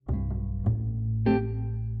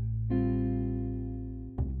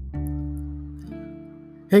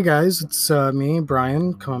Hey guys, it's me,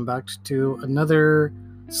 Brian, coming back to do another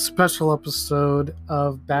special episode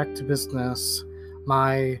of Back to Business,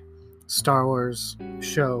 my Star Wars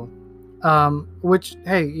show. Which,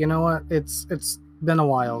 hey, you know what? It's been a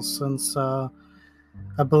while since I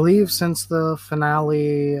believe since the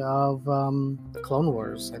finale of Clone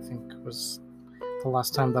Wars. I think was the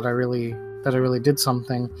last time that I really did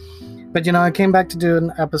something. But I came back to do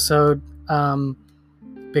an episode.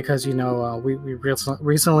 Because we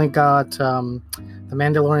recently got the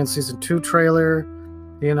Mandalorian season 2 trailer,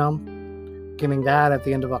 getting that at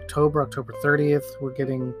the end of October 30th. We're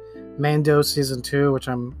getting Mando season 2, which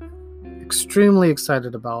I'm extremely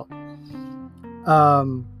excited about.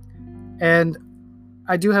 And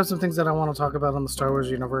I do have some things that I want to talk about on the Star Wars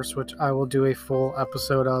universe, which I will do a full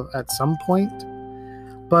episode of at some point.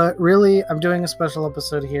 But really, I'm doing a special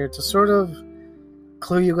episode here to sort of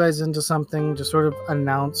clue you guys into something, to sort of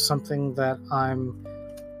announce something that I'm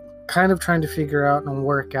kind of trying to figure out and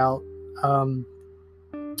work out.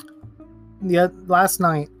 Last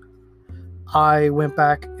night I went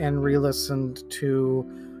back and re-listened to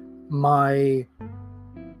my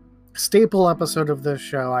staple episode of this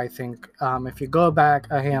show. I think if you go back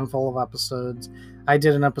a handful of episodes, I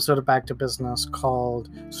did an episode of Back to Business called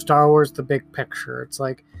Star Wars The Big Picture. It's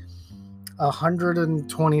like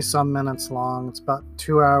 120 some minutes long. It's about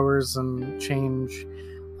 2 hours and change.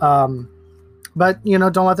 But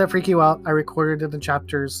don't let that freak you out. I recorded it in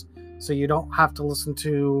chapters, so you don't have to listen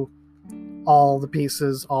to all the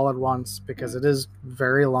pieces all at once, because it is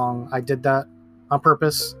very long. I did that on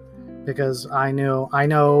purpose because I know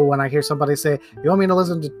when I hear somebody say, "You want me to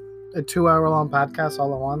listen to a 2-hour long podcast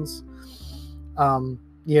all at once?"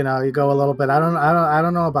 You go a little bit. I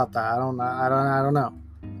don't know about that. I don't know.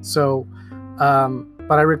 So,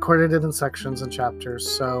 but I recorded it in sections and chapters.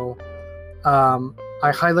 So,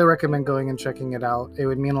 I highly recommend going and checking it out. It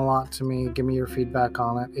would mean a lot to me. Give me your feedback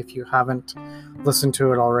on it if you haven't listened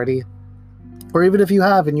to it already, or even if you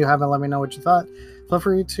have and you haven't, let me know what you thought. Feel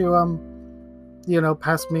free to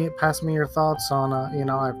pass me your thoughts on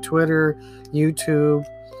I have Twitter, YouTube,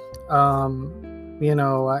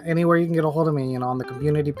 anywhere you can get a hold of me, on the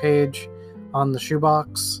community page, on the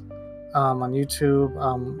shoebox, on YouTube,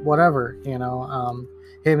 whatever,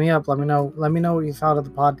 hit me up. Let me know what you thought of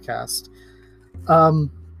the podcast.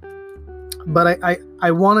 But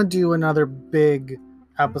I want to do another big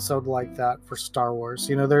episode like that for Star Wars.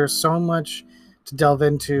 There's so much to delve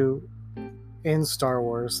into in Star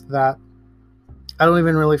Wars that I don't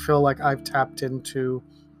even really feel like I've tapped into,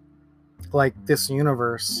 like, this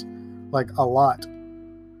universe, like, a lot,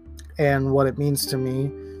 and what it means to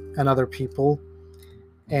me and other people.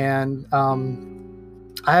 And I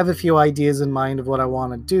have a few ideas in mind of what I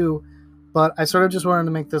want to do, but I sort of just wanted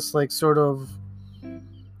to make this like sort of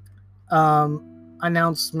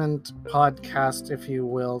announcement podcast, if you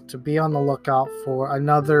will, to be on the lookout for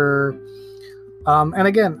another. And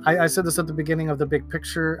again, I said this at the beginning of the Big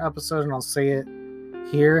Picture episode, and I'll say it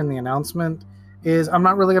here in the announcement, is I'm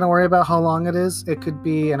not really going to worry about how long it is. It could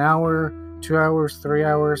be an hour, 2 hours, 3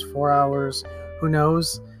 hours, 4 hours, who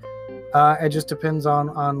knows? It just depends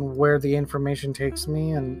on where the information takes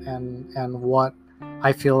me and what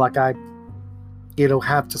I feel like I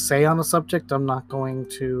have to say on a subject. I'm not going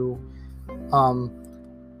to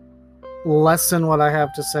lessen what I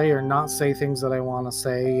have to say or not say things that I want to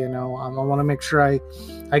say. I want to make sure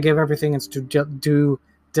I give everything its due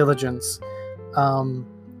diligence.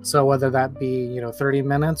 So whether that be 30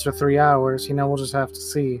 minutes or 3 hours, we'll just have to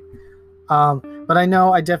see. But I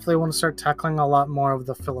know I definitely want to start tackling a lot more of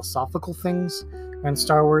the philosophical things in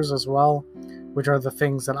Star Wars as well, which are the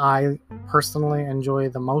things that I personally enjoy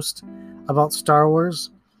the most about Star Wars.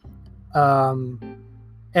 And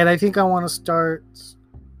I think I want to start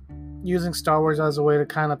using Star Wars as a way to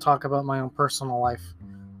kind of talk about my own personal life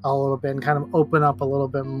a little bit and kind of open up a little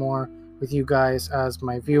bit more with you guys as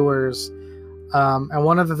my viewers. And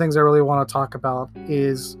one of the things I really want to talk about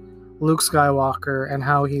is Luke Skywalker and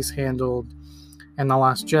how he's handled in The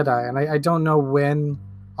Last Jedi. And I don't know when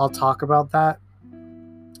I'll talk about that,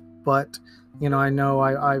 but I know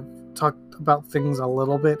I've talked about things a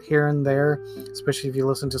little bit here and there, especially if you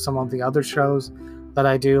listen to some of the other shows that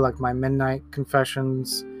I do, like my Midnight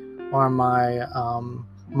Confessions or my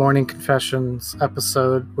Morning Confessions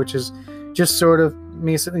episode, which is just sort of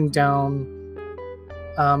me sitting down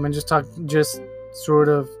and just sort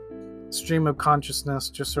of stream of consciousness,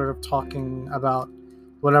 just sort of talking about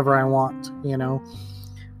whatever I want,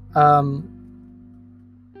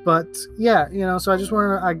 but yeah, so I just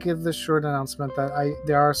wanted to give this short announcement that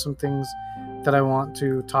there are some things that I want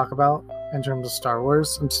to talk about in terms of Star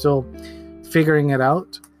Wars. I'm still figuring it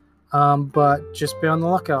out. But just be on the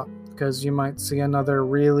lookout, because you might see another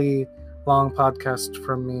really long podcast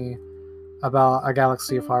from me about a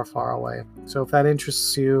galaxy far, far away. So if that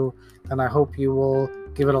interests you, then I hope you will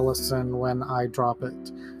give it a listen when I drop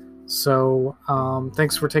it. So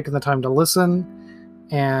thanks for taking the time to listen.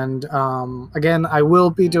 And again, I will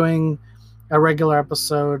be doing a regular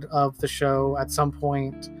episode of the show at some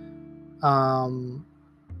point,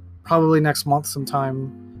 probably next month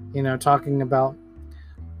sometime, talking about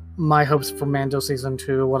my hopes for Mando Season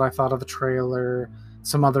 2, what I thought of the trailer,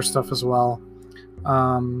 some other stuff as well.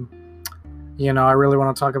 I really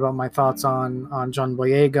want to talk about my thoughts on John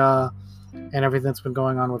Boyega and everything that's been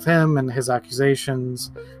going on with him and his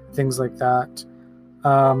accusations, things like that.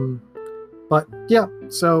 But yeah,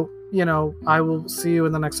 so, I will see you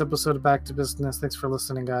in the next episode of Back to Business. Thanks for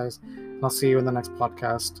listening, guys. And I'll see you in the next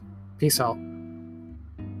podcast. Peace out.